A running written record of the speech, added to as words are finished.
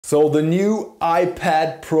So the new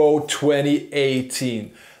iPad Pro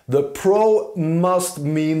 2018. The Pro must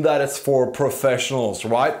mean that it's for professionals,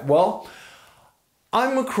 right? Well,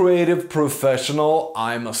 I'm a creative professional.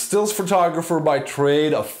 I'm a stills photographer by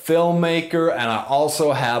trade, a filmmaker, and I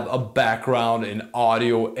also have a background in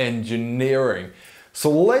audio engineering. So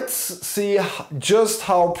let's see just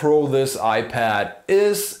how pro this iPad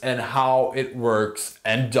is and how it works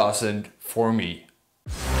and doesn't for me.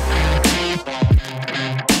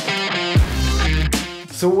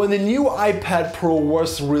 So when the new iPad Pro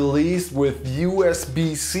was released with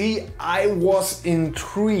USB-C, I was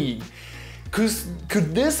intrigued.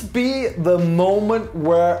 Could this be the moment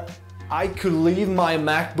where I could leave my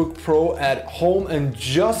MacBook Pro at home and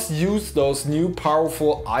just use those new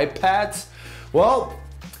powerful iPads? Well,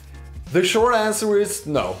 the short answer is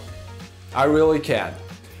no, I really can't.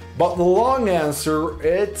 But the long answer,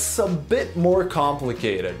 it's a bit more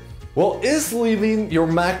complicated. Well, is leaving your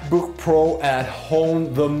MacBook Pro at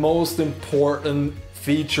home the most important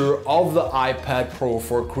feature of the iPad Pro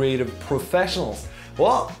for creative professionals?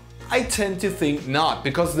 Well, I tend to think not,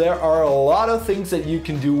 because there are a lot of things that you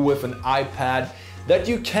can do with an iPad that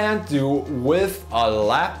you can't do with a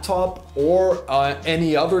laptop or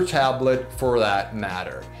any other tablet for that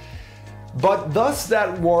matter. But does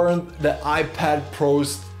that warrant the iPad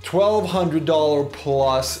Pro's $1,200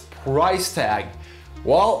 plus price tag?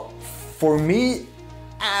 Well, for me,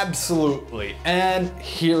 absolutely, and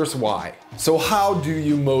here's why. So how do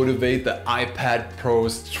you motivate the iPad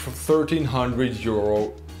Pro's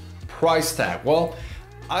 €1,300 price tag? Well,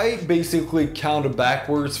 I basically counted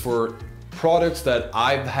backwards for products that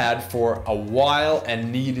I've had for a while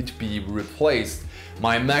and needed to be replaced.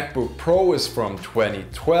 My MacBook Pro is from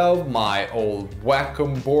 2012, my old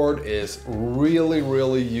Wacom board is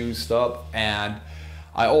really used up, and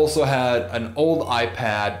I also had an old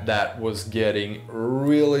iPad that was getting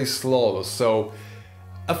really slow. So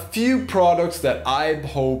a few products that I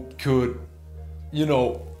hoped could,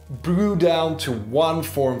 brew down to one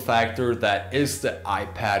form factor, that is the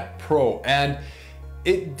iPad Pro. And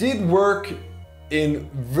it did work in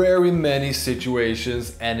very many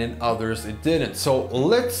situations, and in others it didn't. So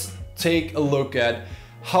let's take a look at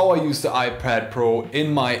how I use the iPad Pro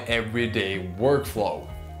in my everyday workflow.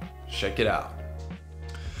 Check it out.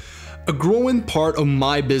 A growing part of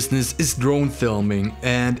my business is drone filming,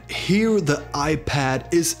 and here the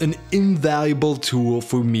iPad is an invaluable tool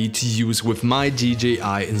for me to use with my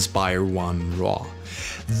DJI Inspire 1 RAW.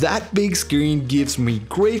 That big screen gives me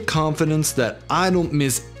great confidence that I don't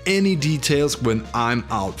miss any details when I'm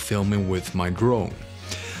out filming with my drone.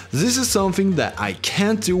 This is something that I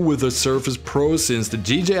can't do with the Surface Pro, since the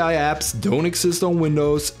DJI apps don't exist on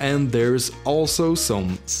Windows, and there's also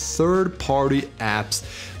some third-party apps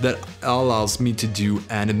that allows me to do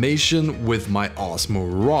animation with my Osmo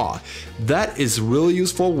RAW. That is really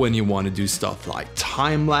useful when you want to do stuff like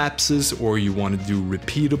time lapses or you want to do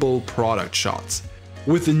repeatable product shots.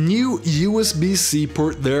 With the new USB-C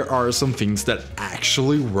port, there are some things that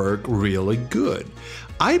actually work really good.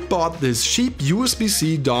 I bought this cheap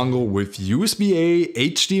USB-C dongle with USB-A,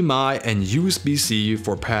 HDMI, and USB-C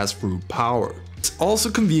for pass-through power. It's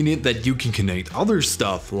also convenient that you can connect other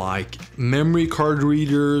stuff like memory card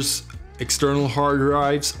readers, external hard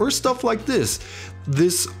drives, or stuff like this.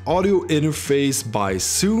 This audio interface by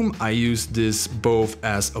Zoom, I use this both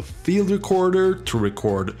as a field recorder to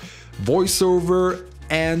record voiceover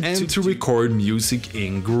and to record music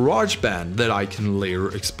in GarageBand that I can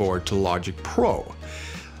later export to Logic Pro.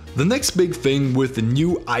 The next big thing with the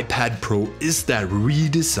new iPad Pro is that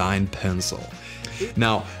redesigned pencil.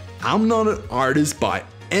 Now, I'm not an artist by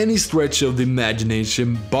any stretch of the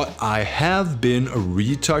imagination, but I have been a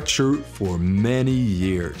retoucher for many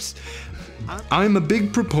years. I'm a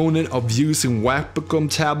big proponent of using Wacom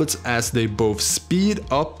tablets, as they both speed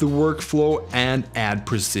up the workflow and add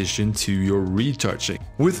precision to your retouching.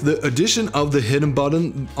 With the addition of the hidden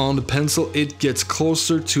button on the pencil, it gets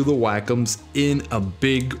closer to the Wacoms in a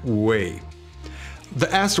big way. The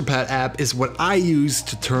AstroPad app is what I use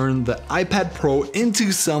to turn the iPad Pro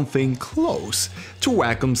into something close to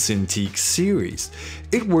Wacom Cintiq series.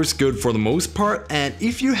 It works good for the most part, and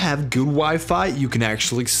if you have good Wi-Fi, you can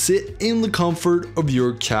actually sit in the comfort of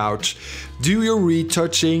your couch, do your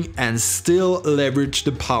retouching, and still leverage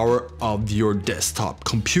the power of your desktop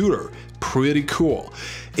computer. Pretty cool.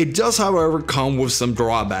 It does, however, come with some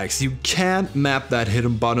drawbacks. You can't map that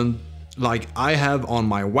hidden button like I have on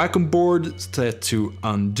my Wacom board set to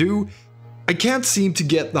undo. I can't seem to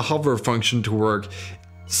get the hover function to work,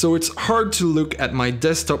 so it's hard to look at my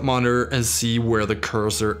desktop monitor and see where the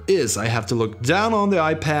cursor is. I have to look down on the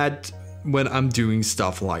iPad when I'm doing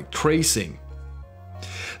stuff like tracing.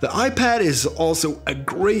 The iPad is also a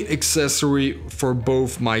great accessory for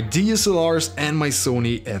both my DSLRs and my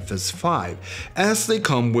Sony FS5, as they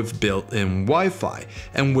come with built-in Wi-Fi,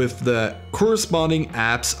 and with the corresponding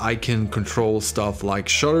apps I can control stuff like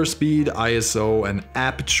shutter speed, ISO and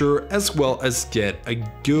aperture, as well as get a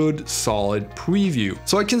good solid preview,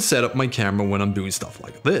 so I can set up my camera when I'm doing stuff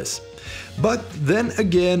like this. But then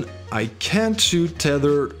again, I can't shoot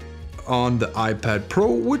tethered on the iPad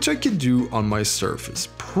Pro, which I can do on my Surface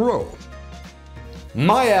Pro.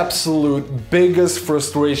 My absolute biggest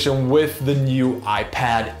frustration with the new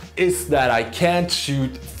iPad is that I can't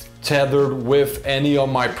shoot tethered with any of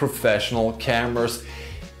my professional cameras,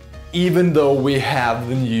 even though we have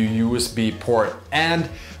the new USB port. And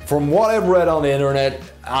from what I've read on the internet,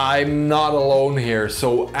 I'm not alone here,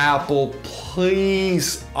 so Apple,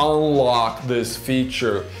 please unlock this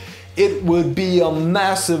feature. It would be a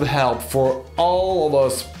massive help for all of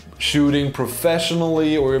us shooting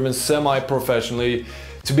professionally or even semi-professionally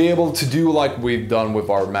to be able to do like we've done with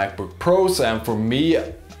our MacBook Pros, and for me,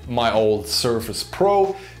 my old Surface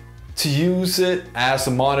Pro, to use it as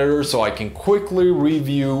a monitor so I can quickly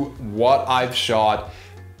review what I've shot.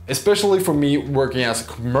 Especially for me working as a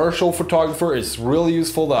commercial photographer, it's really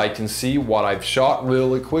useful that I can see what I've shot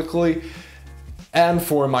really quickly, and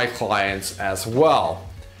for my clients as well.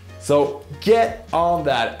 So get on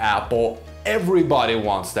that, Apple. Everybody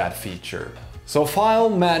wants that feature. So file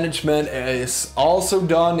management is also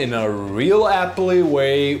done in a real Apple-y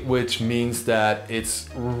way, which means that it's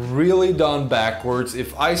really done backwards.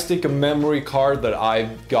 If I stick a memory card that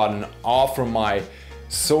I've gotten off from my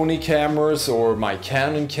Sony cameras or my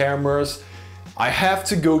Canon cameras, I have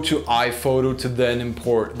to go to iPhoto to then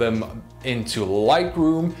import them into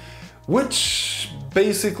Lightroom, which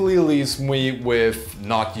basically leaves me with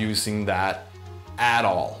not using that at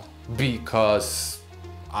all, because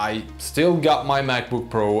I still got my MacBook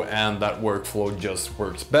Pro and that workflow just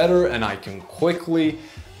works better, and I can quickly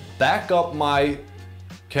back up my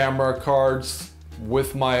camera cards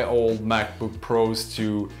with my old MacBook Pros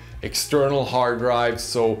to external hard drives.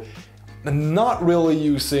 So I'm not really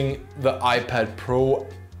using the iPad Pro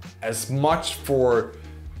as much for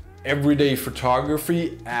everyday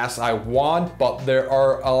photography as I want, but there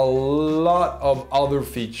are a lot of other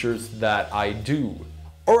features that I do.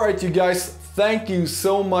 Alright you guys, thank you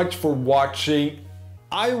so much for watching.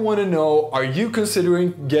 I want to know, are you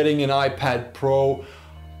considering getting an iPad Pro?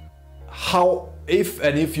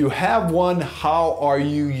 If you have one, how are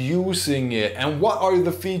you using it? And what are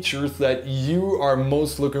the features that you are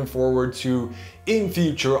most looking forward to in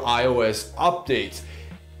future iOS updates?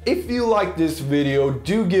 If you like this video,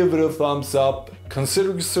 do give it a thumbs up,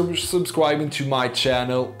 consider subscribing to my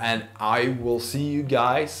channel, and I will see you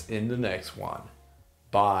guys in the next one.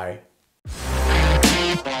 Bye.